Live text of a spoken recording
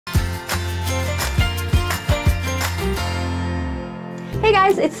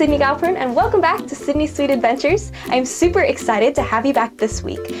guys, it's Sidney and welcome back to Sidney's Sweet Adventures. I'm super excited to have you back this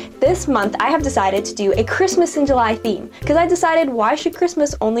week. This month I have decided to do a Christmas in July theme because I decided, why should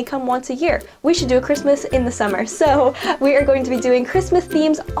Christmas only come once a year? We should do a Christmas in the summer. So we are going to be doing Christmas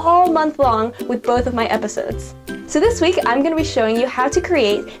themes all month long with both of my episodes. So this week I'm going to be showing you how to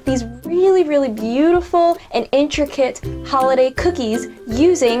create these really beautiful and intricate holiday cookies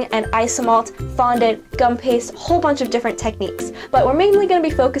using an Isomalt, fondant, gum paste, a whole bunch of different techniques. But we're mainly going to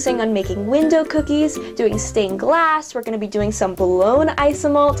be focusing on making window cookies, doing stained glass, we're going to be doing some blown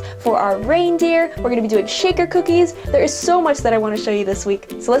Isomalt for our reindeer, we're going to be doing shaker cookies. There is so much that I want to show you this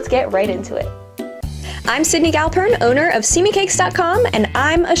week, so let's get right into it. I'm Sidney Galpern, owner of SeeMeCakes.com, and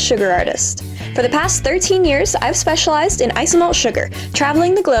I'm a sugar artist. For the past 13 years, I've specialized in Isomalt sugar,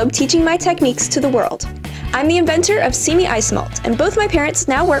 traveling the globe teaching my techniques to the world. I'm the inventor of See Isomalt, and both my parents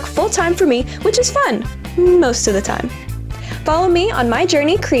now work full-time for me, which is fun, most of the time. Follow me on my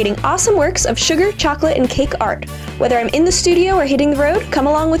journey creating awesome works of sugar, chocolate, and cake art. Whether I'm in the studio or hitting the road, come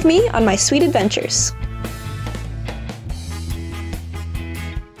along with me on my sweet adventures.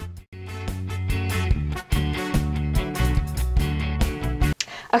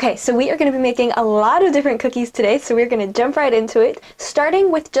 Okay, so we are going to be making a lot of different cookies today, so we're going to jump right into it,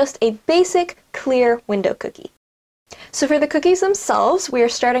 starting with just a basic clear window cookie. So for the cookies themselves, we are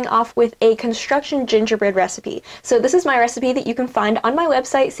starting off with a construction gingerbread recipe. So this is my recipe that you can find on my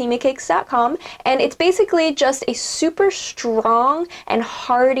website, SeeMeCakes.com, and it's basically just a super strong and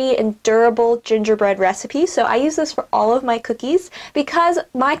hearty and durable gingerbread recipe. So I use this for all of my cookies because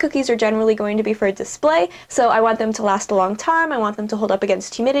my cookies are generally going to be for display, so I want them to last a long time, I want them to hold up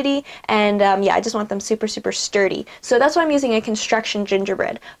against humidity, and yeah, I just want them super sturdy. So that's why I'm using a construction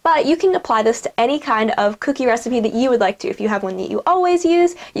gingerbread. But you can apply this to any kind of cookie recipe that you would like to. If you have one that you always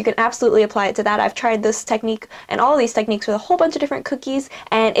use, you can absolutely apply it to that. I've tried this technique and all of these techniques with a whole bunch of different cookies,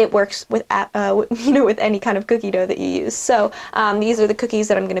 and it works with with any kind of cookie dough that you use. So these are the cookies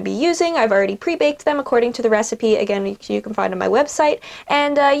that I'm going to be using. I've already pre-baked them according to the recipe. Again, you can find on my website.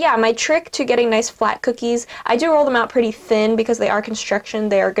 And yeah, my trick to getting nice flat cookies, I do roll them out pretty thin because they are construction.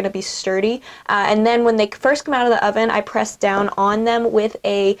 They are going to be sturdy. And then when they first come out of the oven, I press down on them with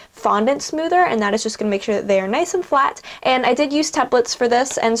a fondant smoother, and that is just going to make sure that they are nice and flat. And I did use templates for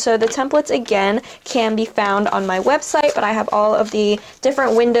this, and so the templates again can be found on my website, but I have all of the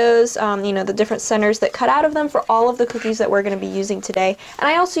different windows, the different centers that cut out of them for all of the cookies that we're going to be using today. And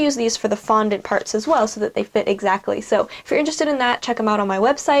I also use these for the fondant parts as well so that they fit exactly. So if you're interested in that, check them out on my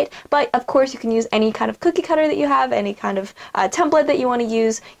website. But of course you can use any kind of cookie cutter that you have, any kind of template that you want to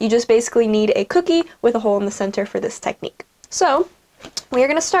use. You just basically need a cookie with a hole in the center for this technique. So we are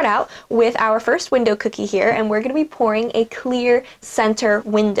going to start out with our first window cookie here, and we're going to be pouring a clear center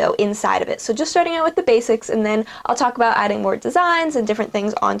window inside of it. So just starting out with the basics, and then I'll talk about adding more designs and different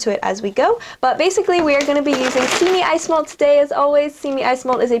things onto it as we go. But basically we are going to be using See Isomalt today as always. See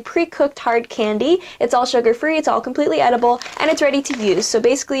Isomalt is a pre-cooked hard candy. It's all sugar-free, it's all completely edible, and it's ready to use. So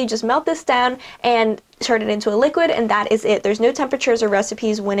basically you just melt this down and turn it into a liquid, and that is it. There's no temperatures or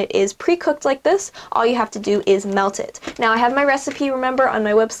recipes when it is pre-cooked like this. All you have to do is melt it. Now I have my recipe, remember, on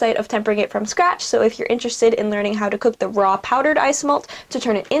my website of tempering it from scratch, so if you're interested in learning how to cook the raw powdered Isomalt to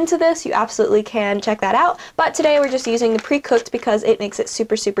turn it into this, you absolutely can check that out. But today we're just using the pre-cooked because it makes it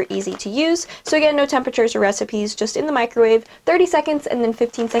super easy to use. So again, no temperatures or recipes, just in the microwave, 30 seconds and then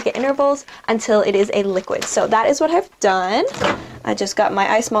 15-second intervals until it is a liquid. So that is what I've done. I just got my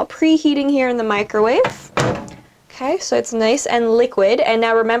Isomalt preheating here in the microwave. Okay, so it's nice and liquid, and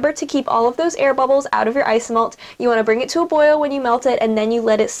now remember to keep all of those air bubbles out of your Isomalt. You want to bring it to a boil when you melt it, and then you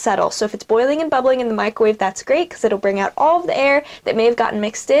let it settle. So if it's boiling and bubbling in the microwave, that's great because it'll bring out all of the air that may have gotten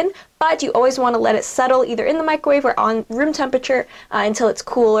mixed in, but you always want to let it settle either in the microwave or on room temperature until it's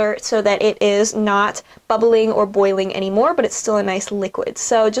cooler so that it is not bubbling or boiling anymore, but it's still a nice liquid.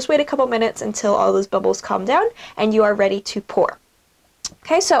 So just wait a couple minutes until all those bubbles calm down and you are ready to pour.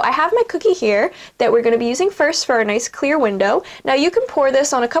 Okay, so I have my cookie here that we're going to be using first for a nice clear window. Now you can pour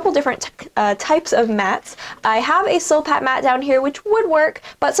this on a couple different types of mats. I have a Silpat mat down here which would work,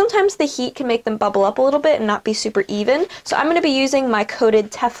 but sometimes the heat can make them bubble up a little bit and not be super even. So I'm going to be using my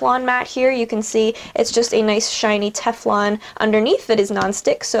coated Teflon mat here. You can see it's just a nice shiny Teflon underneath that is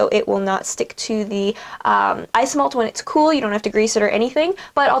non-stick, so it will not stick to the Isomalt when it's cool. You don't have to grease it or anything.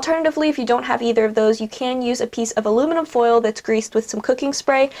 But alternatively, if you don't have either of those, you can use a piece of aluminum foil that's greased with some cooking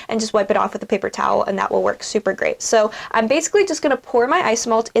setting spray and just wipe it off with a paper towel, and that will work super great. So I'm basically just going to pour my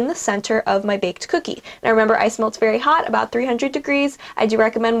Isomalt in the center of my baked cookie. Now remember, Isomalt's very hot, about 300 degrees. I do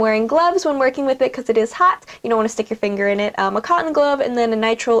recommend wearing gloves when working with it because it is hot. You don't want to stick your finger in it. A cotton glove and then a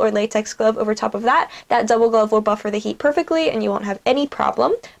nitrile or latex glove over top of that. That double glove will buffer the heat perfectly and you won't have any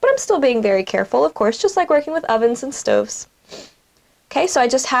problem. But I'm still being very careful, of course, just like working with ovens and stoves. Okay, so I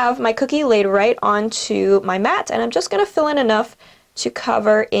just have my cookie laid right onto my mat, and I'm just going to fill in enough to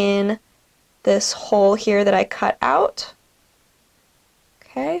cover in this hole here that I cut out.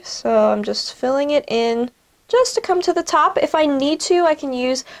 Okay, so I'm just filling it in just to come to the top. If I need to, I can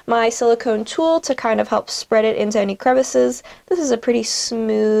use my silicone tool to kind of help spread it into any crevices. This is a pretty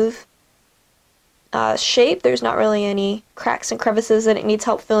smooth shape. There's not really any cracks and crevices that it needs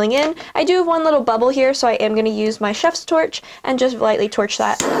help filling in. I do have one little bubble here, so I am going to use my chef's torch and just lightly torch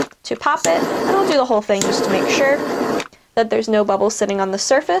that to pop it. And I'll do the whole thing just to make sure that there's no bubbles sitting on the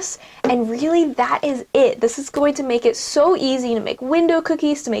surface. And really, that is it. This is going to make it so easy to make window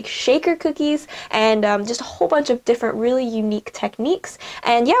cookies, to make shaker cookies, and just a whole bunch of different really unique techniques.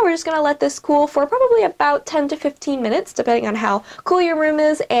 And yeah, we're just going to let this cool for probably about 10 to 15 minutes, depending on how cool your room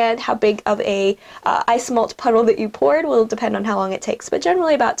is and how big of a Isomalt puddle that you poured will depend on how long it takes. But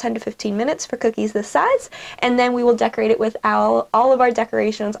generally about 10 to 15 minutes for cookies this size, and then we will decorate it with all of our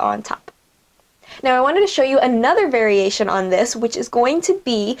decorations on top. Now I wanted to show you another variation on this, which is going to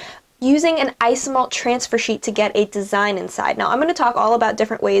be using an Isomalt transfer sheet to get a design inside. Now I'm going to talk all about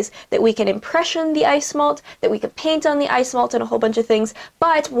different ways that we can impression the Isomalt, that we can paint on the Isomalt, and a whole bunch of things,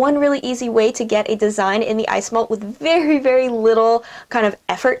 but one really easy way to get a design in the Isomalt with very, very little kind of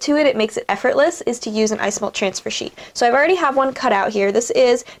effort to it, it makes it effortless, is to use an Isomalt transfer sheet. So I've already have one cut out here. This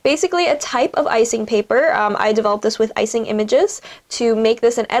is basically a type of icing paper. I developed this with Icing Images to make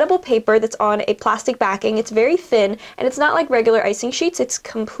this an edible paper that's on a plastic backing. It's very thin, and it's not like regular icing sheets. It's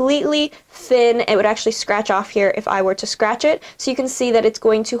completely thin. It would actually scratch off here if I were to scratch it. So you can see that it's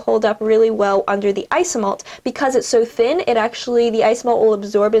going to hold up really well under the Isomalt. Because it's so thin, the Isomalt will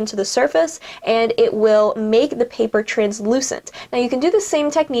absorb into the surface and it will make the paper translucent. Now you can do the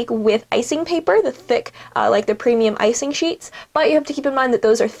same technique with icing paper, the thick, like the premium icing sheets, but you have to keep in mind that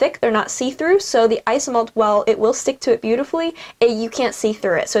those are thick, they're not see-through, so the Isomalt, while it will stick to it beautifully, you can't see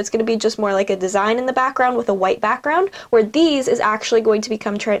through it. So it's going to be just more like a design in the background with a white background, where these is actually going to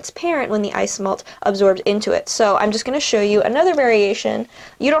become transparent when the Isomalt absorbs into it. So I'm just going to show you another variation.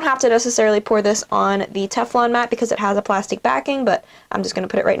 You don't have to necessarily pour this on the Teflon mat because it has a plastic backing, but I'm just going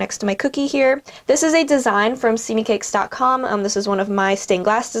to put it right next to my cookie here. This is a design from SeamyCakes.com. This is one of my stained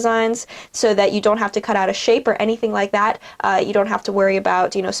glass designs, so that you don't have to cut out a shape or anything like that. You don't have to worry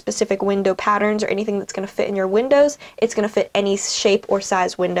about, specific window patterns or anything that's going to fit in your windows. It's going to fit any shape or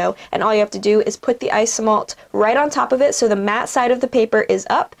size window, and all you have to do is put the Isomalt right on top of it, so the matte side of the paper is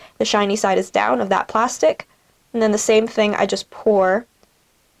up, the shiny side is down of that plastic, and then the same thing I just pour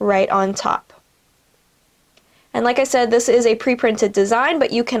right on top. And like I said, this is a pre-printed design,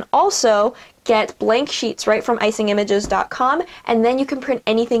 but you can also get blank sheets right from isingimages.com, and then you can print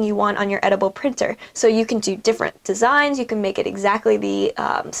anything you want on your edible printer. So you can do different designs, you can make it exactly the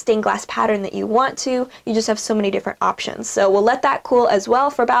stained glass pattern that you want to. You just have so many different options. So we'll let that cool as well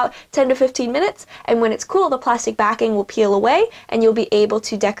for about 10 to 15 minutes, and when it's cool, the plastic backing will peel away, and you'll be able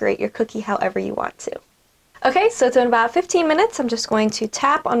to decorate your cookie however you want to. Okay, so it's been about 15 minutes. I'm just going to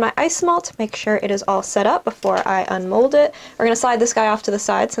tap on my Isomalt to make sure it is all set up before I unmold it. We're going to slide this guy off to the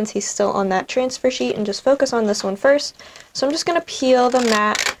side since he's still on that transfer sheet and just focus on this one first. So I'm just going to peel the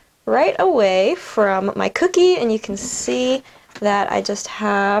mat right away from my cookie, and you can see that I just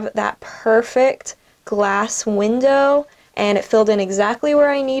have that perfect glass window, and it filled in exactly where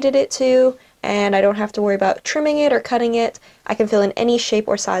I needed it to, and I don't have to worry about trimming it or cutting it. I can fill in any shape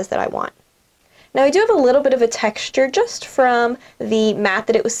or size that I want. Now I do have a little bit of a texture just from the mat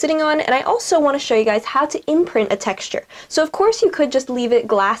that it was sitting on, and I also want to show you guys how to imprint a texture. So of course you could just leave it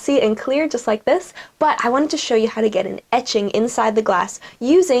glassy and clear just like this, but I wanted to show you how to get an etching inside the glass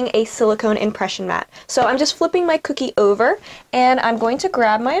using a silicone impression mat. So I'm just flipping my cookie over, and I'm going to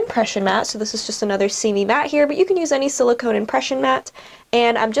grab my impression mat. So this is just another Simi mat here, but you can use any silicone impression mat.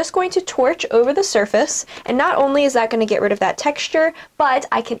 And I'm just going to torch over the surface, and not only is that going to get rid of that texture, but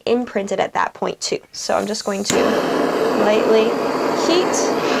I can imprint it at that point too. So I'm just going to lightly heat.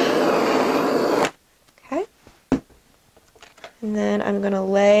 Okay. And then I'm going to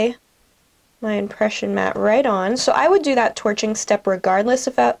lay my impression mat right on. So I would do that torching step regardless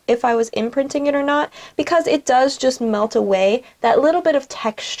if I was imprinting it or not, because it does just melt away that little bit of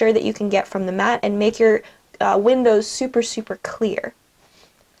texture that you can get from the mat and make your windows super, super clear.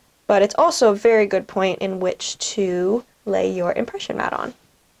 But it's also a very good point in which to lay your impression mat on.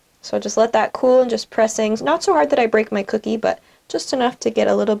 So just let that cool and just pressing, not so hard that I break my cookie, but just enough to get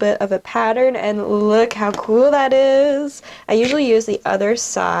a little bit of a pattern, and look how cool that is. I usually use the other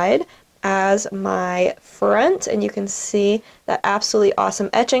side as my front, and you can see that absolutely awesome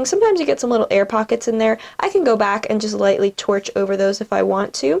etching. Sometimes you get some little air pockets in there. I can go back and just lightly torch over those if I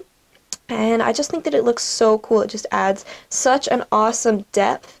want to. And I just think that it looks so cool. It just adds such an awesome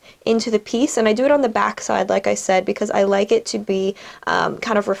depth into the piece, and I do it on the back side, like I said, because I like it to be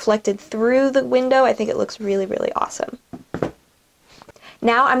kind of reflected through the window. I think it looks really, really awesome.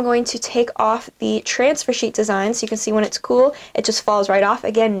 Now I'm going to take off the transfer sheet design so you can see when it's cool, it just falls right off.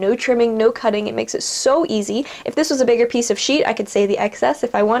 Again, no trimming, no cutting. It makes it so easy. If this was a bigger piece of sheet, I could save the excess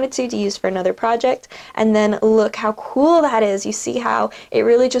if I wanted to use for another project. And then look how cool that is. You see how it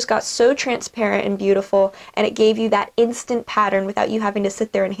really just got so transparent and beautiful, and it gave you that instant pattern without you having to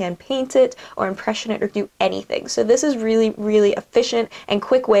sit there and hand paint it or impression it or do anything. So this is really, really efficient and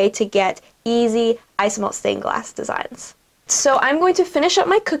quick way to get easy Isomalt stained glass designs. So I'm going to finish up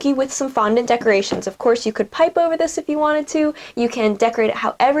my cookie with some fondant decorations. Of course, you could pipe over this if you wanted to. You can decorate it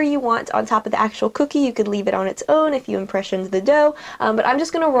however you want on top of the actual cookie. You could leave it on its own if you impressioned the dough. But I'm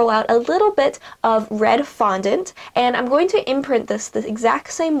just going to roll out a little bit of red fondant, and I'm going to imprint this the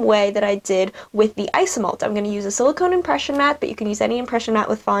exact same way that I did with the Isomalt. I'm going to use a silicone impression mat, but you can use any impression mat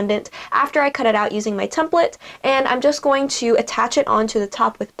with fondant after I cut it out using my template, and I'm just going to attach it onto the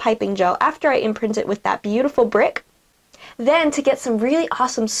top with piping gel after I imprint it with that beautiful brick. Then, to get some really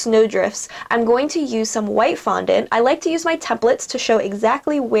awesome snow drifts, I'm going to use some white fondant. I like to use my templates to show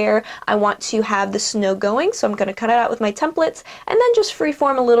exactly where I want to have the snow going, so I'm going to cut it out with my templates and then just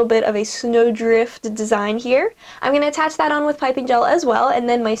freeform a little bit of a snow drift design here. I'm going to attach that on with piping gel as well, and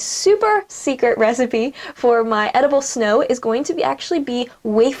then my super secret recipe for my edible snow is going to actually be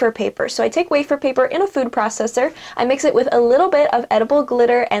wafer paper. So I take wafer paper in a food processor, I mix it with a little bit of edible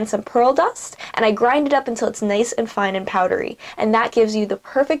glitter and some pearl dust, and I grind it up until it's nice and fine and powdery. And that gives you the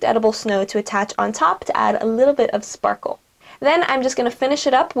perfect edible snow to attach on top to add a little bit of sparkle. Then I'm just going to finish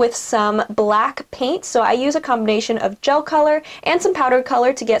it up with some black paint. So I use a combination of gel color and some powdered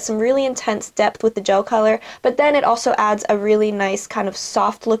color to get some really intense depth with the gel color, but then it also adds a really nice kind of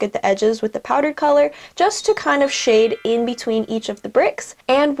soft look at the edges with the powdered color, just to kind of shade in between each of the bricks.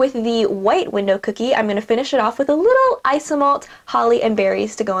 And with the white window cookie, I'm going to finish it off with a little Isomalt holly and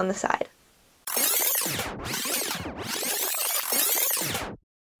berries to go on the side.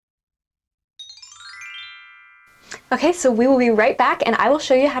 Okay, so we will be right back, and I will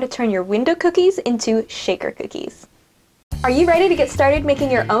show you how to turn your window cookies into shaker cookies. Are you ready to get started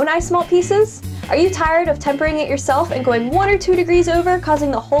making your own Isomalt pieces? Are you tired of tempering it yourself and going 1 or 2 degrees over,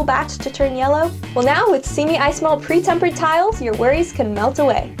 causing the whole batch to turn yellow? Well, now with Sideny Isomalt pre-tempered tiles, your worries can melt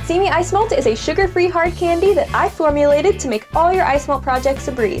away. Sideny Isomalt is a sugar-free hard candy that I formulated to make all your Isomalt projects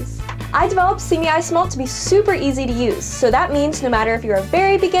a breeze. I developed Sideny Isomalt to be super easy to use, so that means no matter if you're a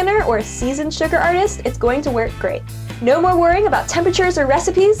very beginner or a seasoned sugar artist, it's going to work great. No more worrying about temperatures or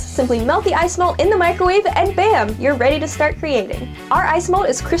recipes, simply melt the Isomalt in the microwave and bam, you're ready to start creating. Our Isomalt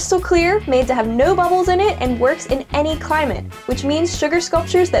is crystal clear, made to have no bubbles in it, and works in any climate, which means sugar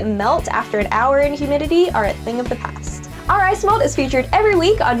sculptures that melt after an hour in humidity are a thing of the past. Our Isomalt is featured every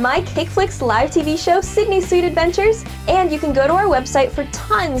week on my Cakeflix live TV show, Sidney Sweet Adventures, and you can go to our website for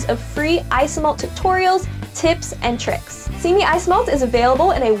tons of free Isomalt tutorials, tips, and tricks. Sideny Isomalt is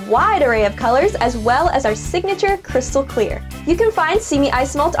available in a wide array of colors, as well as our signature crystal clear. You can find Sideny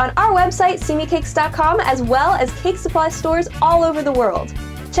Isomalt on our website, sidneykakes.com, as well as cake supply stores all over the world.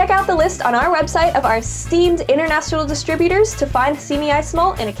 Check out the list on our website of our esteemed international distributors to find Sideny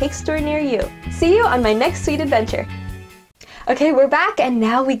Isomalt in a cake store near you. See you on my next sweet adventure. Okay, we're back, and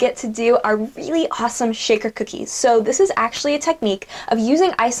now we get to do our really awesome shaker cookies. So this is actually a technique of using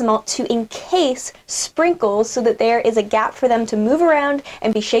Isomalt to encase sprinkles so that there is a gap for them to move around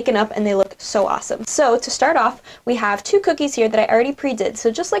and be shaken up, and they look so awesome. So to start off, we have 2 cookies here that I already pre-did. So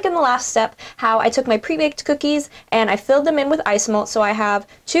just like in the last step, how I took my pre-baked cookies and I filled them in with Isomalt. So I have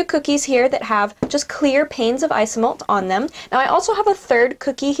 2 cookies here that have just clear panes of Isomalt on them. Now I also have a third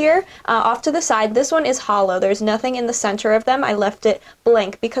cookie here off to the side. This one is hollow. There's nothing in the center of them. I left it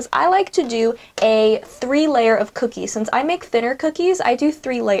blank because I like to do a 3-layer of cookies. Since I make thinner cookies, I do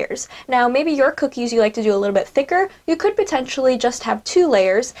 3 layers. Now maybe your cookies you like to do a little bit thicker. You could potentially just have 2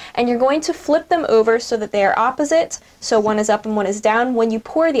 layers, and you're going to flip them over so that they are opposite. So one is up and one is down when you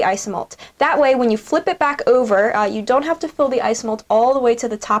pour the Isomalt. That way when you flip it back over, you don't have to fill the Isomalt all the way to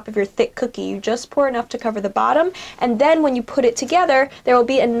the top of your thick cookie. You just pour enough to cover the bottom, and then when you put it together, there will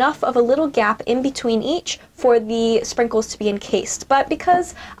be enough of a little gap in between each for the sprinkles to be encased. But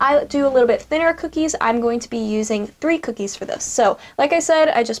because I do a little bit thinner cookies, I'm going to be using 3 cookies for this. So like I said,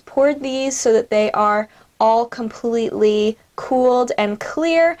 I just poured these so that they are all completely cooled and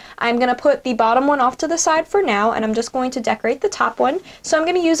clear. I'm going to put the bottom one off to the side for now, and I'm just going to decorate the top one. So I'm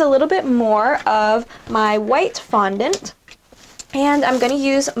going to use a little bit more of my white fondant, and I'm going to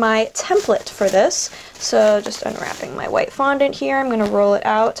use my template for this. So just unwrapping my white fondant here, I'm going to roll it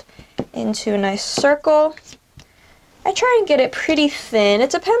out into a nice circle. I try and get it pretty thin. It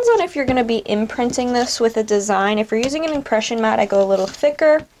depends on if you're going to be imprinting this with a design. If you're using an impression mat, I go a little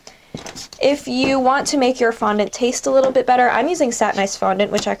thicker. If you want to make your fondant taste a little bit better, I'm using Sidney's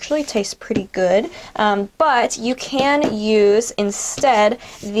fondant, which actually tastes pretty good, but you can use instead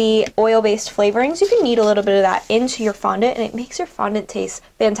the oil-based flavorings. You can knead a little bit of that into your fondant, and it makes your fondant taste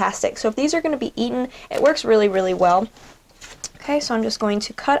fantastic. So if these are going to be eaten, it works really, really well. Okay, so I'm just going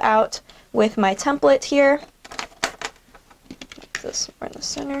to cut out with my template here. Put this more in the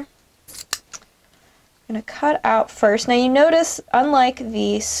center. I'm going to cut out first. Now you notice, unlike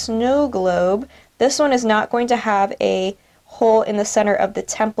the snow globe, this one is not going to have a hole in the center of the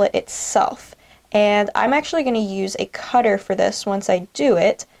template itself. And I'm actually going to use a cutter for this once I do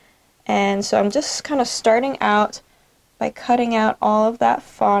it. And so I'm just kind of starting out by cutting out all of that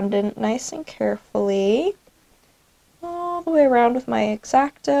fondant nice and carefully, all the way around with my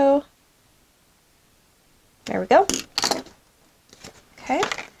X-Acto. There we go. Okay.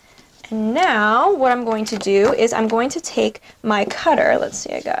 And now what I'm going to do is I'm going to take my cutter. Let's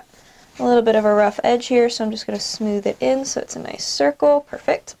see, I got a little bit of a rough edge here, so I'm just going to smooth it in so it's a nice circle.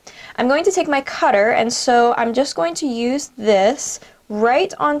 Perfect. I'm going to take my cutter, and so I'm just going to use this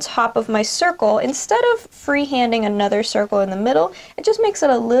right on top of my circle. Instead of freehanding another circle in the middle, it just makes it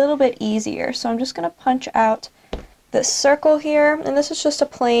a little bit easier. So I'm just going to punch out this circle here, and this is just a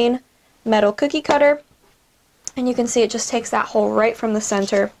plain metal cookie cutter. And you can see it just takes that hole right from the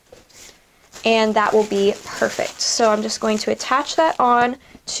center, and that will be perfect. So I'm just going to attach that on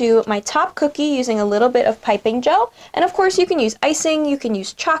to my top cookie using a little bit of piping gel. And of course you can use icing, you can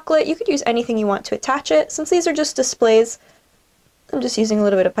use chocolate, you could use anything you want to attach it. Since these are just displays, I'm just using a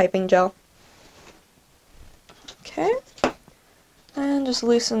little bit of piping gel. Okay. And just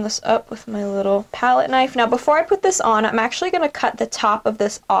loosen this up with my little palette knife. Now before I put this on, I'm actually going to cut the top of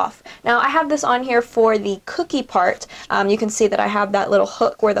this off. Now I have this on here for the cookie part. You can see that I have that little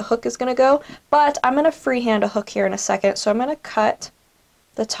hook where the hook is going to go, but I'm going to freehand a hook here in a second. So I'm going to cut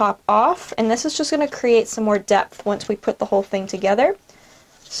the top off, and this is just going to create some more depth once we put the whole thing together.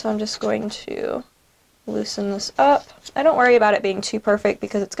 So I'm just going to loosen this up. I don't worry about it being too perfect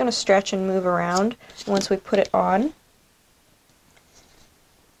because it's going to stretch and move around once we put it on.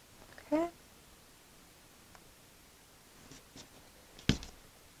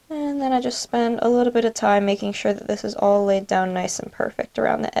 And then I just spend a little bit of time making sure that this is all laid down nice and perfect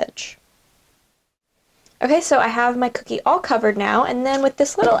around the edge. Okay, so I have my cookie all covered now, and then with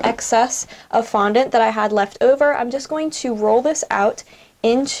this little excess of fondant that I had left over, I'm just going to roll this out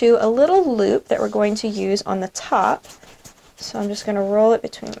into a little loop that we're going to use on the top. So I'm just going to roll it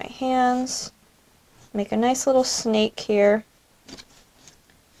between my hands, make a nice little snake here,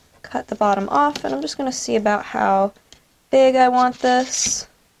 cut the bottom off, and I'm just going to see about how big I want this.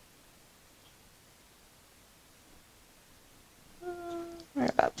 Right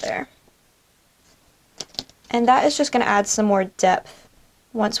about there. And that is just going to add some more depth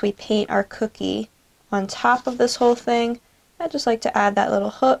once we paint our cookie on top of this whole thing. I just like to add that little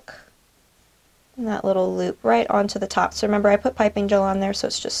hook and that little loop right onto the top. So remember, I put piping gel on there, so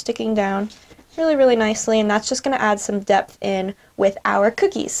it's just sticking down really, really nicely, and that's just going to add some depth in with our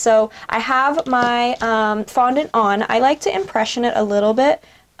cookies. So I have my fondant on. I like to impression it a little bit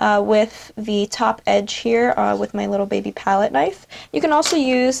with the top edge here with my little baby palette knife. You can also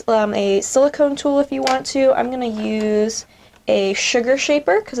use a silicone tool if you want to. I'm going to use a sugar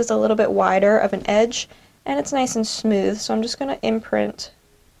shaper because it's a little bit wider of an edge and it's nice and smooth. So I'm just going to imprint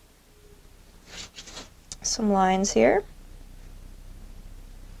some lines here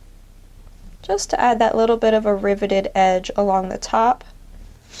just to add that little bit of a riveted edge along the top.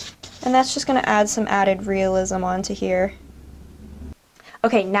 And that's just going to add some added realism onto here.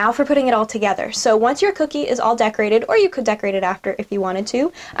 Okay, now for putting it all together. So once your cookie is all decorated, or you could decorate it after if you wanted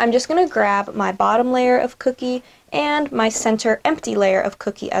to, I'm just going to grab my bottom layer of cookie and my center empty layer of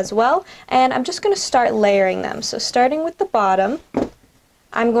cookie as well, and I'm just going to start layering them. So starting with the bottom,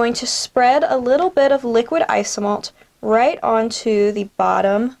 I'm going to spread a little bit of liquid Isomalt right onto the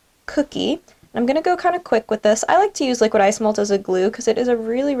bottom cookie. I'm going to go kind of quick with this. I like to use liquid Isomalt as a glue because it is a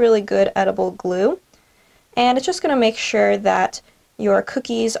really, really good edible glue, and it's just going to make sure that your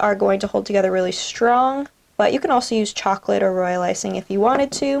cookies are going to hold together really strong, but you can also use chocolate or royal icing if you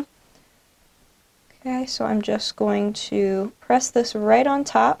wanted to. Okay, so I'm just going to press this right on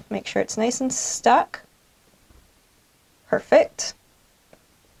top, make sure it's nice and stuck. Perfect.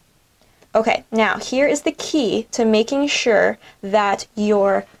 Okay, now here is the key to making sure that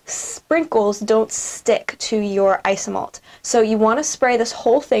your sprinkles don't stick to your Isomalt. So you want to spray this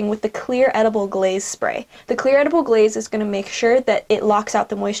whole thing with the clear edible glaze spray. The clear edible glaze is going to make sure that it locks out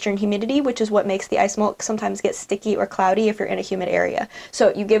the moisture and humidity, which is what makes the Isomalt sometimes get sticky or cloudy if you're in a humid area.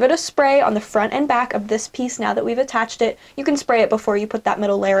 So you give it a spray on the front and back of this piece now that we've attached it. You can spray it before you put that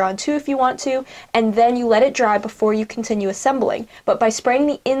middle layer on too if you want to, and then you let it dry before you continue assembling. But by spraying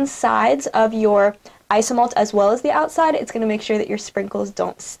the insides of your Isomalt as well as the outside, it's going to make sure that your sprinkles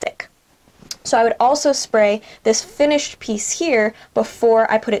don't stick. So I would also spray this finished piece here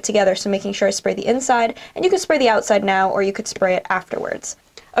before I put it together, so making sure I spray the inside, and you could spray the outside now or you could spray it afterwards.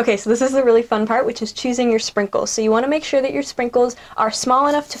 Okay, so this is the really fun part, which is choosing your sprinkles. So you want to make sure that your sprinkles are small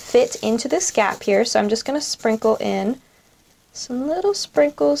enough to fit into this gap here, so I'm just going to sprinkle in some little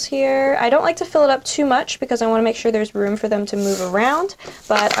sprinkles here. I don't like to fill it up too much because I want to make sure there's room for them to move around,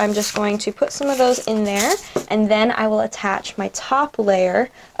 but I'm just going to put some of those in there, and then I will attach my top layer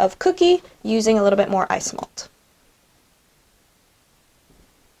of cookie using a little bit more Isomalt.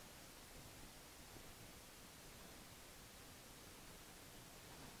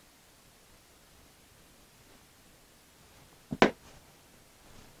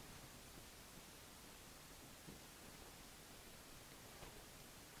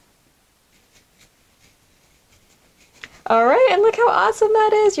 Alright, and look how awesome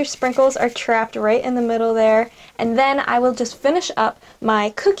that is! Your sprinkles are trapped right in the middle there. And then I will just finish up my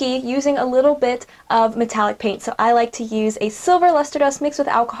cookie using a little bit of metallic paint. So I like to use a silver luster dust mixed with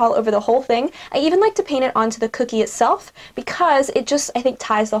alcohol over the whole thing. I even like to paint it onto the cookie itself because it just, I think,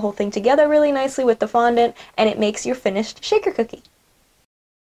 ties the whole thing together really nicely with the fondant, and it makes your finished shaker cookie.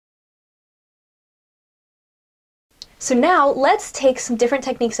 So now let's take some different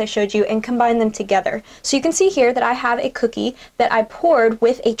techniques I showed you and combine them together. So you can see here that I have a cookie that I poured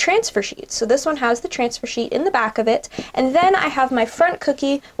with a transfer sheet. So this one has the transfer sheet in the back of it, and then I have my front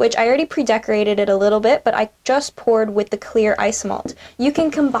cookie, which I already pre-decorated it a little bit, but I just poured with the clear Isomalt. You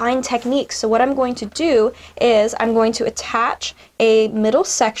can combine techniques. So what I'm going to do is I'm going to attach a middle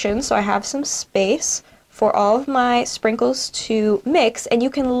section so I have some space for all of my sprinkles to mix, and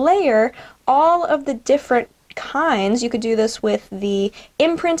you can layer all of the different kinds. You could do this with the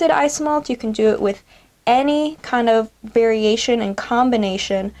imprinted Isomalt, you can do it with any kind of variation and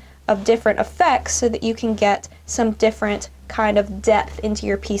combination of different effects so that you can get some different kind of depth into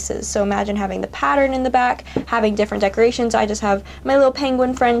your pieces. So imagine having the pattern in the back, having different decorations. I just have my little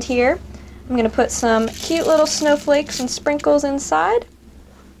penguin friend here. I'm going to put some cute little snowflakes and sprinkles inside,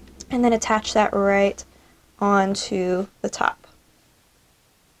 and then attach that right onto the top.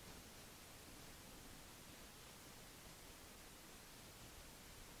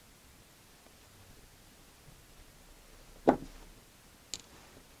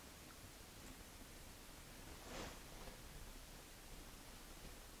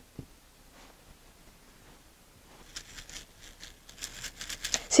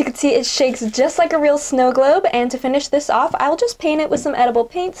 So you can see it shakes just like a real snow globe, and to finish this off, I'll just paint it with some edible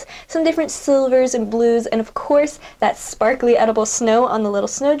paints, some different silvers and blues, and of course that sparkly edible snow on the little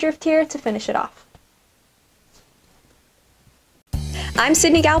snowdrift here to finish it off. I'm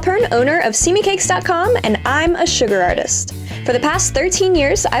Sidney Galpern, owner of SeeMeCakes.com, and I'm a sugar artist. For the past 13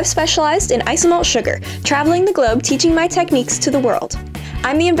 years, I've specialized in Isomalt sugar, traveling the globe teaching my techniques to the world.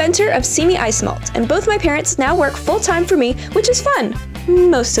 I'm the inventor of See Me Isomalt, and both my parents now work full-time for me, which is fun,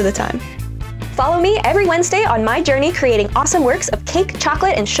 most of the time. Follow me every Wednesday on my journey creating awesome works of cake,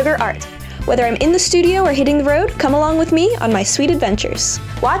 chocolate, and sugar art. Whether I'm in the studio or hitting the road, come along with me on my sweet adventures.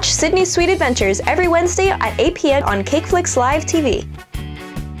 Watch Sidney's Sweet Adventures every Wednesday at 8 p.m. on CakeFlix Live TV.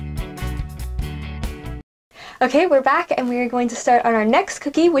 Okay, we're back, and we are going to start on our next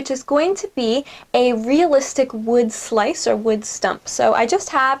cookie, which is going to be a realistic wood slice or wood stump. So I just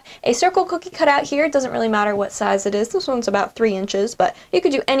have a circle cookie cut out here. It doesn't really matter what size it is. This one's about 3 inches, but you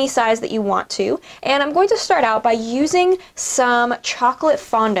could do any size that you want to. And I'm going to start out by using some chocolate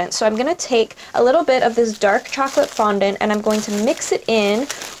fondant. So I'm going to take a little bit of this dark chocolate fondant, and I'm going to mix it in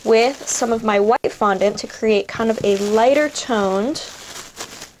with some of my white fondant to create kind of a lighter toned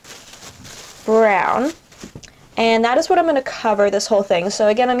brown. And that is what I'm going to cover this whole thing. So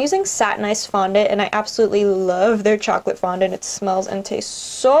again, I'm using Sideny fondant, and I absolutely love their chocolate fondant. It smells and tastes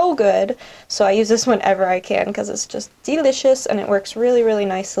so good. So I use this whenever I can because it's just delicious and it works really, really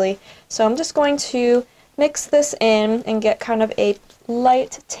nicely. So I'm just going to mix this in and get kind of a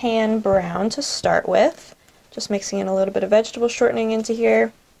light tan brown to start with. Just mixing in a little bit of vegetable shortening into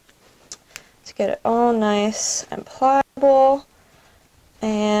here to get it all nice and pliable.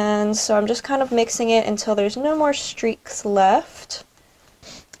 And so I'm just kind of mixing it until there's no more streaks left.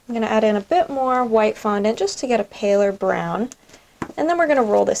 I'm going to add in a bit more white fondant just to get a paler brown. And then we're going to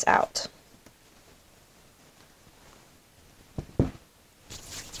roll this out.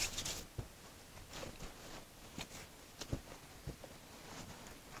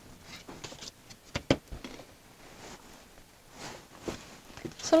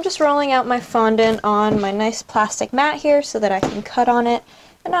 So I'm just rolling out my fondant on my nice plastic mat here so that I can cut on it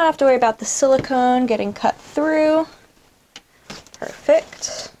and not have to worry about the silicone getting cut through.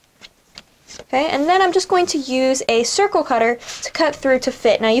 Perfect. Okay, and then I'm just going to use a circle cutter to cut through to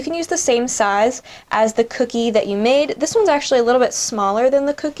fit. Now you can use the same size as the cookie that you made. This one's actually a little bit smaller than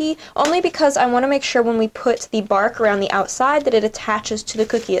the cookie, only because I want to make sure when we put the bark around the outside that it attaches to the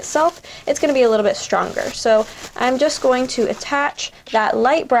cookie itself. It's going to be a little bit stronger. So I'm just going to attach that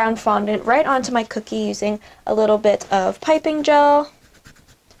light brown fondant right onto my cookie using a little bit of piping gel,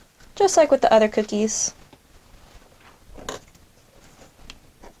 just like with the other cookies.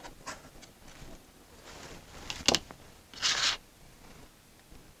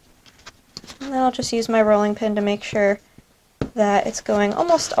 And then I'll just use my rolling pin to make sure that it's going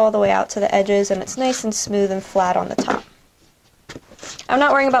almost all the way out to the edges and it's nice and smooth and flat on the top. I'm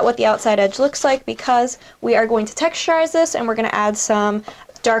not worrying about what the outside edge looks like because we are going to texturize this and we're going to add some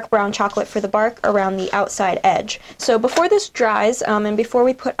dark brown chocolate for the bark around the outside edge. So before this dries and before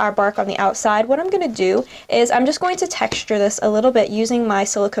we put our bark on the outside, what I'm going to do is I'm just going to texture this a little bit using my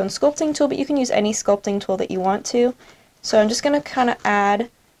silicone sculpting tool, but you can use any sculpting tool that you want to. So I'm just going to kind of add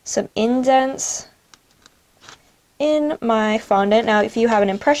some indents in my fondant. Now if you have an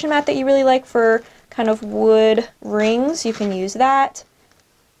impression mat that you really like for kind of wood rings, you can use that.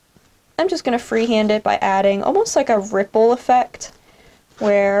 I'm just going to freehand it by adding almost like a ripple effect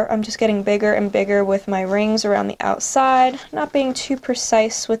where I'm just getting bigger and bigger with my rings around the outside, not being too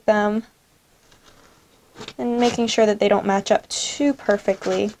precise with them and making sure that they don't match up too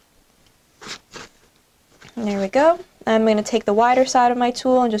perfectly. And there we go. I'm going to take the wider side of my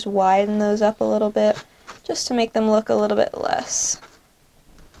tool and just widen those up a little bit just to make them look a little bit less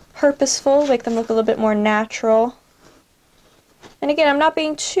purposeful, make them look a little bit more natural. And again, I'm not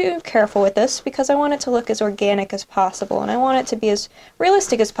being too careful with this because I want it to look as organic as possible and I want it to be as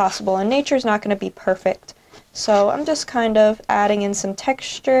realistic as possible, and nature's not going to be perfect. So I'm just kind of adding in some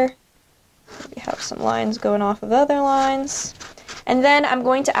texture. We have some lines going off of other lines. And then I'm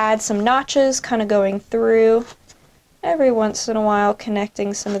going to add some notches kind of going through every once in a while,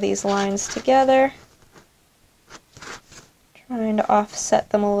 connecting some of these lines together, trying to offset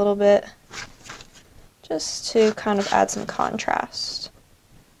them a little bit just to kind of add some contrast.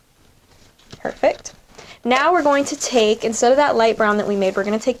 Perfect. Now we're going to take, instead of that light brown that we made, we're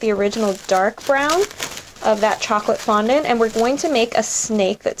going to take the original dark brown of that chocolate fondant and we're going to make a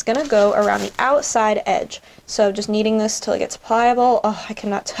snake that's going to go around the outside edge. So just kneading this till it gets pliable. Oh, I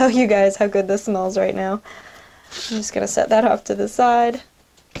cannot tell you guys how good this smells right now. I'm just going to set that off to the side.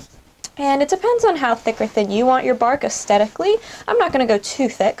 And it depends on how thick or thin you want your bark aesthetically. I'm not going to go too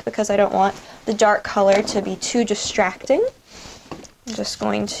thick because I don't want the dark color to be too distracting. I'm just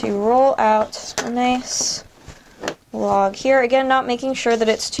going to roll out a nice log here. Again, not making sure that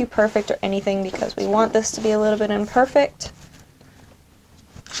it's too perfect or anything because we want this to be a little bit imperfect.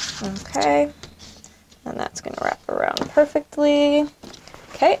 Okay. And that's going to wrap around perfectly.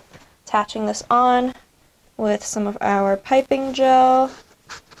 Okay. Attaching this on with some of our piping gel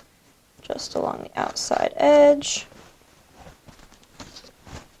just along the outside edge.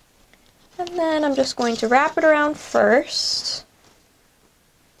 And then I'm just going to wrap it around first.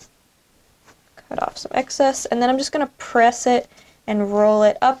 Cut off some excess, and then I'm just going to press it and roll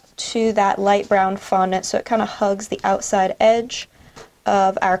it up to that light brown fondant so it kind of hugs the outside edge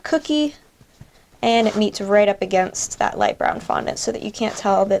of our cookie and it meets right up against that light brown fondant so that you can't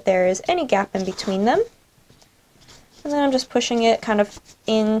tell that there is any gap in between them. And then I'm just pushing it kind of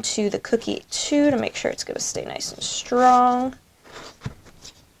into the cookie too to make sure it's going to stay nice and strong.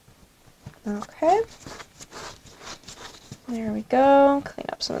 Okay. There we go. Clean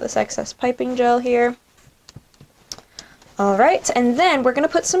up some of this excess piping gel here. Alright, and then we're going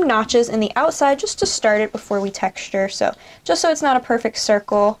to put some notches in the outside just to start it before we texture. So just so it's not a perfect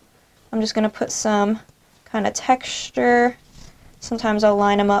circle, I'm just going to put some kind of texture. Sometimes I'll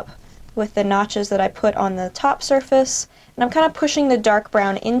line them up with the notches that I put on the top surface. And I'm kind of pushing the dark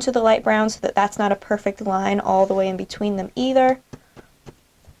brown into the light brown so that that's not a perfect line all the way in between them either.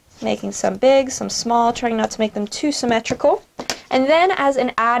 Making some big, some small, trying not to make them too symmetrical. And then as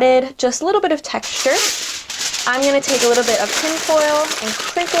an added, just a little bit of texture, I'm going to take a little bit of tin foil and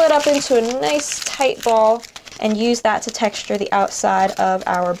crinkle it up into a nice tight ball and use that to texture the outside of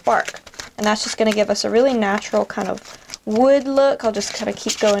our bark. And that's just going to give us a really natural kind of wood look. I'll just kind of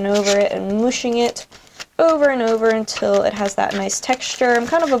keep going over it and mushing it over and over until it has that nice texture. I'm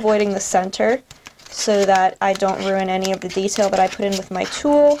kind of avoiding the center so that I don't ruin any of the detail that I put in with my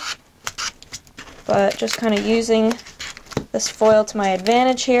tool, but just kind of using this foil to my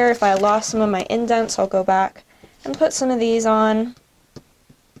advantage here. If I lost some of my indents, I'll go back and put some of these on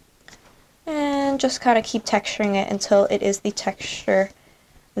and just kind of keep texturing it until it is the texture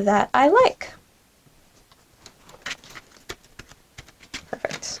that I like.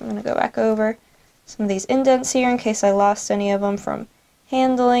 Perfect. So I'm going to go back over some of these indents here in case I lost any of them from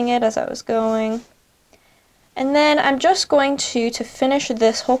handling it as I was going. And then I'm just going to finish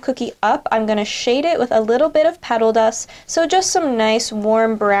this whole cookie up, I'm going to shade it with a little bit of petal dust, so just some nice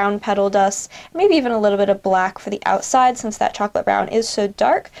warm brown petal dust, maybe even a little bit of black for the outside since that chocolate brown is so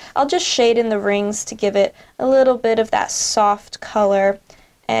dark. I'll just shade in the rings to give it a little bit of that soft color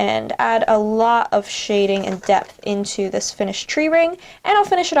and add a lot of shading and depth into this finished tree ring, and I'll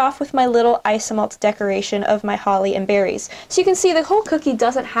finish it off with my little Isomalt decoration of my holly and berries. So you can see the whole cookie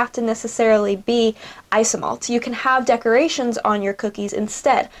doesn't have to necessarily be Isomalt. You can have decorations on your cookies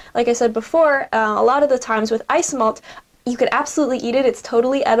instead. Like I said before, a lot of the times with Isomalt, you could absolutely eat it. It's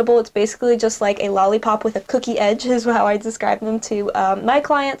totally edible. It's basically just like a lollipop with a cookie edge is how I describe them to my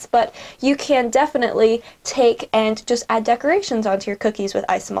clients, but you can definitely take and just add decorations onto your cookies with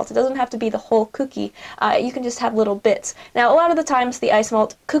Isomalt. It doesn't have to be the whole cookie. You can just have little bits. Now, a lot of the times the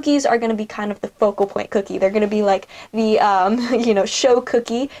Isomalt cookies are going to be kind of the focal point cookie. They're going to be like the you know, show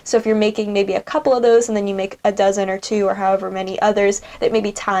cookie. So if you're making maybe a couple of those and then you make a dozen or two or however many others that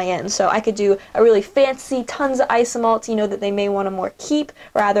maybe tie in. So I could do a really fancy tons of Isomalt, you know, that they may want to more keep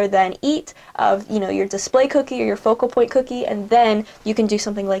rather than eat of, you know, your display cookie or your focal point cookie, and then you can do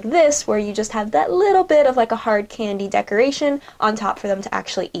something like this where you just have that little bit of like a hard candy decoration on top for them to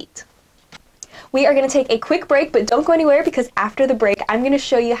actually eat. We are going to take a quick break, but don't go anywhere because after the break I'm going to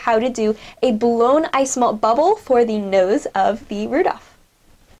show you how to do a blown Isomalt bubble for the nose of the Rudolph.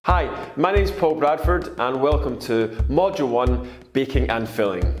 Hi, my name is Paul Bradford and welcome to Module 1 Baking and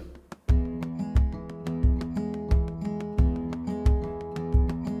Filling.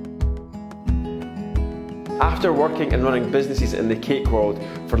 After working and running businesses in the cake world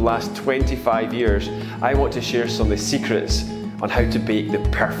for the last 25 years, I want to share some of the secrets on how to bake the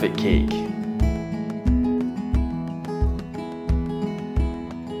perfect cake.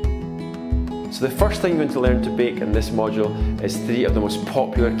 So the first thing you're going to learn to bake in this module is 3 of the most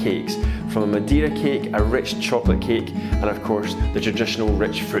popular cakes, from a Madeira cake, a rich chocolate cake, and of course the traditional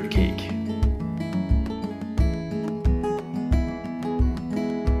rich fruit cake.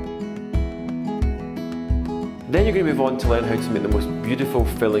 Then you're going to move on to learn how to make the most beautiful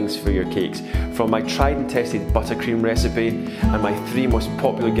fillings for your cakes, from my tried and tested buttercream recipe and my 3 most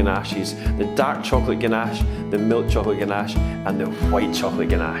popular ganaches: the dark chocolate ganache, the milk chocolate ganache, and the white chocolate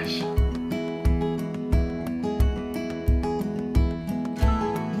ganache.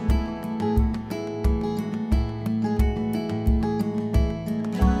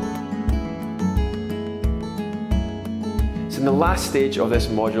 And the last stage of this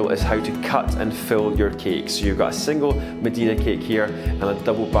module is how to cut and fill your cake. So you've got a single Madeira cake here and a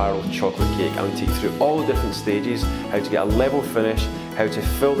double barrel chocolate cake. I'm going to take you through all the different stages, how to get a level finish, how to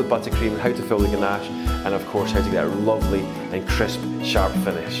fill the buttercream, how to fill the ganache, and of course how to get a lovely and crisp, sharp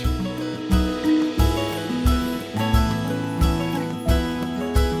finish.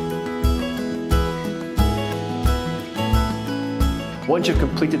 Once you've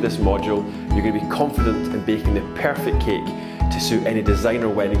completed this module, you're going to be confident in baking the perfect cake to suit any designer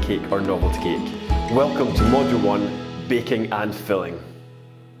wedding cake or novelty cake. Welcome to Module 1, Baking and Filling.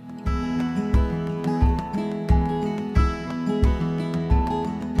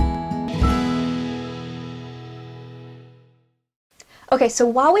 Okay, so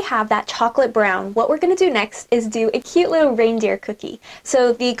while we have that chocolate brown, what we're going to do next is do a cute little reindeer cookie.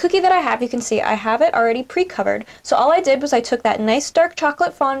 So the cookie that I have, you can see I have it already pre-covered. So all I did was I took that nice dark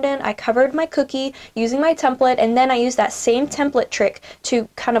chocolate fondant, I covered my cookie using my template, and then I used that same template trick to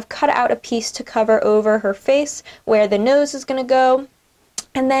kind of cut out a piece to cover over her face where the nose is going to go.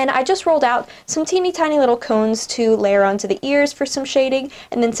 And then I just rolled out some teeny tiny little cones to layer onto the ears for some shading,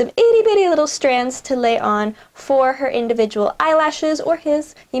 and then some itty bitty little strands to lay on for her individual eyelashes, or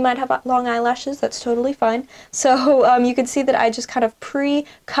his. He might have long eyelashes, that's totally fine. So you can see that I just kind of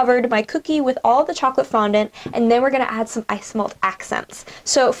pre-covered my cookie with all the chocolate fondant, and then we're going to add some Isomalt accents.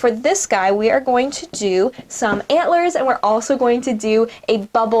 So for this guy, we are going to do some antlers, and we're also going to do a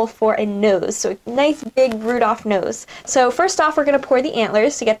bubble for a nose, so a nice big Rudolph nose. So first off, we're going to pour the antlers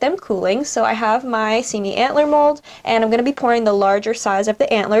to get them cooling. So I have my Sidney antler mold, and I'm going to be pouring the larger size of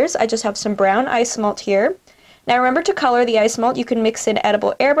the antlers. I just have some brown Isomalt here. Now remember to color the Isomalt. You can mix in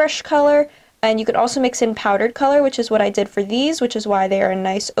edible airbrush color, and you could also mix in powdered color, which is what I did for these, which is why they are a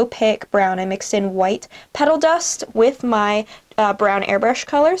nice opaque brown. I mixed in white petal dust with my brown airbrush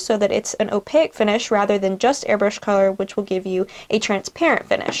color so that it's an opaque finish rather than just airbrush color, which will give you a transparent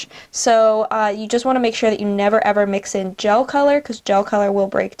finish. So you just want to make sure that you never ever mix in gel color, because gel color will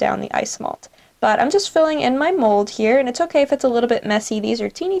break down the Isomalt. But I'm just filling in my mold here, and it's okay if it's a little bit messy. These are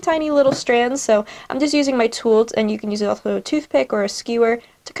teeny tiny little strands, so I'm just using my tools, and you can use also a toothpick or a skewer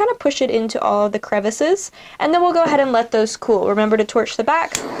to kind of push it into all of the crevices. And then we'll go ahead and let those cool. Remember to torch the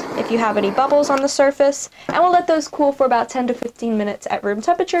back if you have any bubbles on the surface, and we'll let those cool for about 10 to 15 minutes at room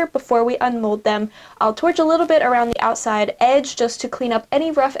temperature before we unmold them. I'll torch a little bit around the outside edge just to clean up any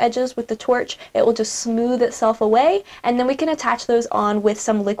rough edges with the torch. It will just smooth itself away, and then we can attach those on with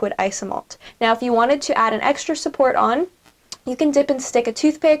some liquid Isomalt. Now if you wanted to add an extra support on, you can dip and stick a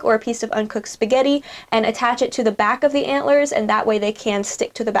toothpick or a piece of uncooked spaghetti and attach it to the back of the antlers, and that way they can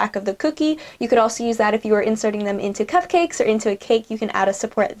stick to the back of the cookie. You could also use that if you are inserting them into cupcakes or into a cake. You can add a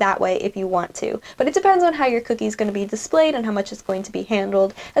support that way if you want to. But it depends on how your cookie is going to be displayed and how much it's going to be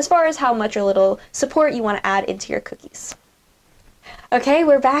handled as far as how much or little support you want to add into your cookies. Okay,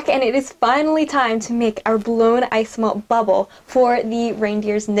 we're back, and it is finally time to make our blown Isomalt bubble for the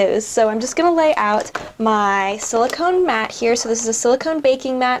reindeer's nose. So I'm just going to lay out my silicone mat here. So this is a silicone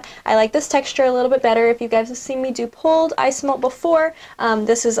baking mat. I like this texture a little bit better. If you guys have seen me do pulled Isomalt before,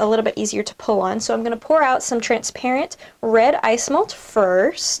 this is a little bit easier to pull on. So I'm going to pour out some transparent red Isomalt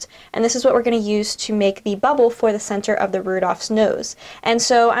first, and this is what we're going to use to make the bubble for the center of the Rudolph's nose. And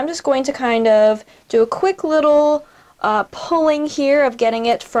so I'm just going to kind of do a quick little pulling here of getting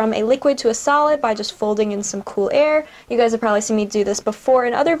it from a liquid to a solid by just folding in some cool air. You guys have probably seen me do this before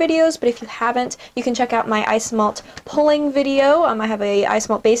in other videos, but if you haven't, you can check out my Isomalt pulling video. I have a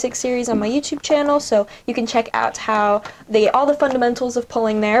Isomalt Basics series on my YouTube channel, so you can check out how all the fundamentals of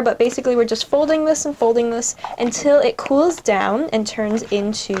pulling there. But basically we're just folding this and folding this until it cools down and turns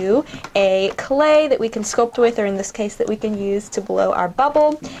into a clay that we can sculpt with, or in this case that we can use to blow our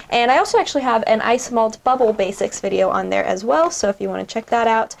bubble. And I also actually have an Isomalt Bubble Basics video on there as well, so if you want to check that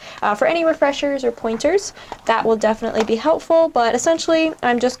out for any refreshers or pointers, that will definitely be helpful. But essentially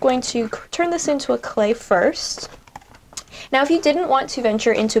I'm just going to turn this into a clay first. Now if you didn't want to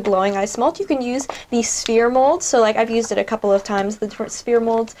venture into blowing Isomalt, you can use the sphere molds. So like I've used it a couple of times, the different sphere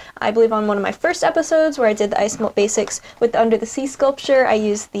molds. I believe on one of my first episodes where I did the Isomalt Basics with the Under the Sea sculpture, I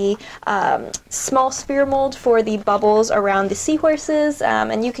used the small sphere mold for the bubbles around the seahorses,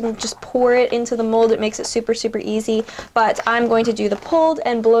 and you can just pour it into the mold. It makes it super easy, but I'm going to do the pulled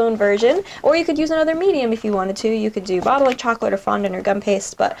and blown version, or you could use another medium if you wanted to. You could do bottling chocolate or fondant or gum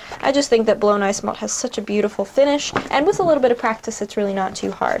paste, but I just think that blown Isomalt has such a beautiful finish, and with a little bit of practice it's really not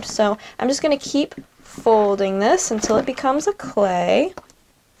too hard. So I'm just going to keep folding this until it becomes a clay.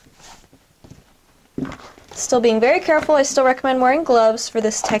 Still being very careful. I still recommend wearing gloves for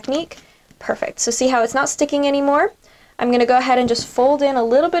this technique. Perfect. So see how it's not sticking anymore? I'm going to go ahead and just fold in a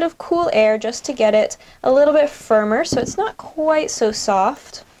little bit of cool air just to get it a little bit firmer so it's not quite so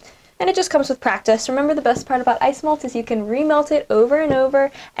soft. And it just comes with practice. Remember, the best part about Isomalt is you can remelt it over and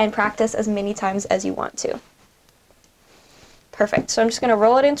over and practice as many times as you want to. Perfect. So I'm just going to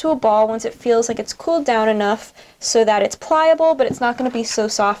roll it into a ball once it feels like it's cooled down enough so that it's pliable, but it's not going to be so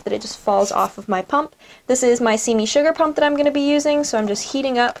soft that it just falls off of my pump. This is my See Me sugar pump that I'm going to be using, so I'm just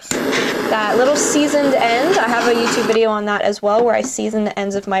heating up that little seasoned end. I have a YouTube video on that as well where I season the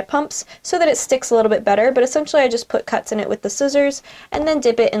ends of my pumps so that it sticks a little bit better, but essentially I just put cuts in it with the scissors and then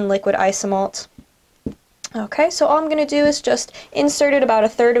dip it in liquid Isomalt. Okay, so all I'm going to do is just insert it about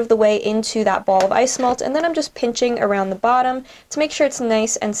 1/3 of the way into that ball of Isomalt, and then I'm just pinching around the bottom to make sure it's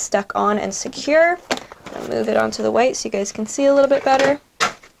nice and stuck on and secure. I'll move it onto the white so you guys can see a little bit better.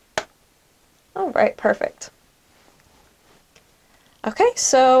 Alright, perfect. Okay,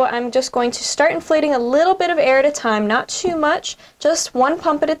 so I'm just going to start inflating a little bit of air at a time, not too much, just one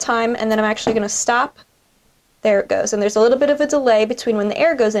pump at a time, and then I'm actually going to stop. There it goes, and there's a little bit of a delay between when the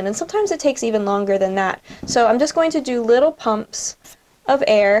air goes in, and sometimes it takes even longer than that. So I'm just going to do little pumps of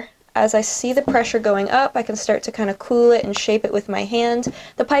air. As I see the pressure going up, I can start to kind of cool it and shape it with my hand.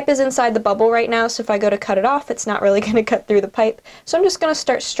 The pipe is inside the bubble right now, so if I go to cut it off, it's not really going to cut through the pipe. So I'm just going to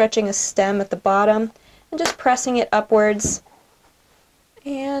start stretching a stem at the bottom and just pressing it upwards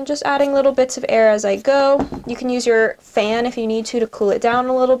and just adding little bits of air as I go. You can use your fan if you need to cool it down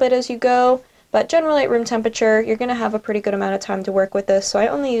a little bit as you go, but generally at room temperature, you're going to have a pretty good amount of time to work with this, so I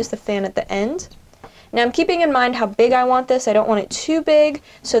only use the fan at the end. Now I'm keeping in mind how big I want this. I don't want it too big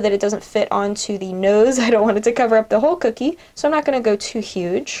so that it doesn't fit onto the nose. I don't want it to cover up the whole cookie, so I'm not going to go too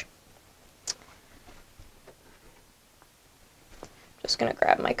huge. Just going to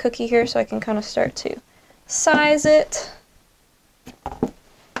grab my cookie here so I can kind of start to size it.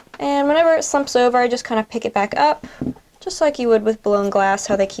 And whenever it slumps over, I just kind of pick it back up, just like you would with blown glass,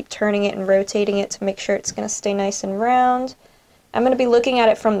 how they keep turning it and rotating it to make sure it's going to stay nice and round. I'm going to be looking at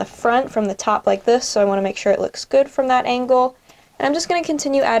it from the front, from the top like this, so I want to make sure it looks good from that angle. And I'm just going to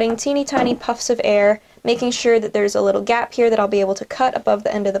continue adding teeny tiny puffs of air, making sure that there's a little gap here that I'll be able to cut above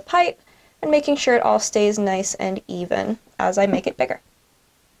the end of the pipe, and making sure it all stays nice and even as I make it bigger.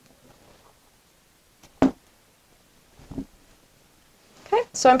 Okay,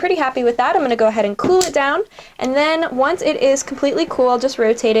 so I'm pretty happy with that. I'm going to go ahead and cool it down, and then once it is completely cool, I'll just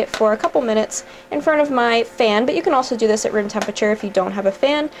rotate it for a couple minutes in front of my fan, but you can also do this at room temperature if you don't have a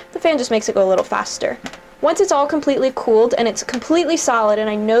fan. The fan just makes it go a little faster. Once it's all completely cooled and it's completely solid, and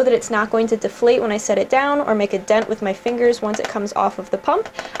I know that it's not going to deflate when I set it down or make a dent with my fingers once it comes off of the pump,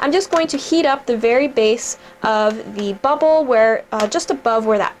 I'm just going to heat up the very base of the bubble where just above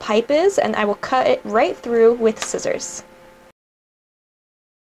where that pipe is, and I will cut it right through with scissors.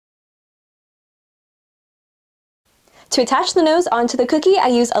 To attach the nose onto the cookie, I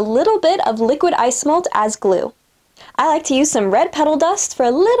use a little bit of liquid Isomalt as glue. I like to use some red petal dust for a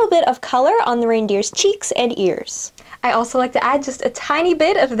little bit of color on the reindeer's cheeks and ears. I also like to add just a tiny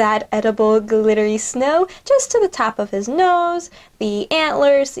bit of that edible glittery snow just to the top of his nose, the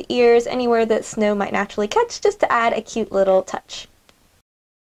antlers, the ears, anywhere that snow might naturally catch, just to add a cute little touch.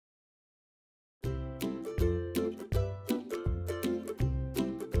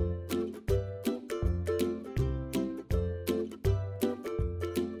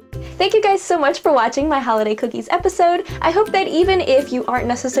 Thank you guys so much for watching my holiday cookies episode. I hope that even if you aren't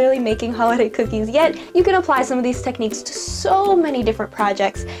necessarily making holiday cookies yet, you can apply some of these techniques to so many different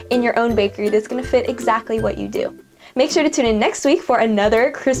projects in your own bakery that's going to fit exactly what you do. Make sure to tune in next week for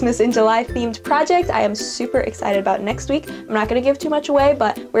another Christmas in July themed project. I am super excited about next week. I'm not going to give too much away,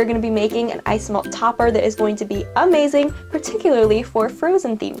 but we're going to be making an Isomalt topper that is going to be amazing, particularly for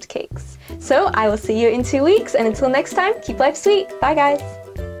frozen themed cakes. So I will see you in 2 weeks, and until next time, keep life sweet. Bye guys!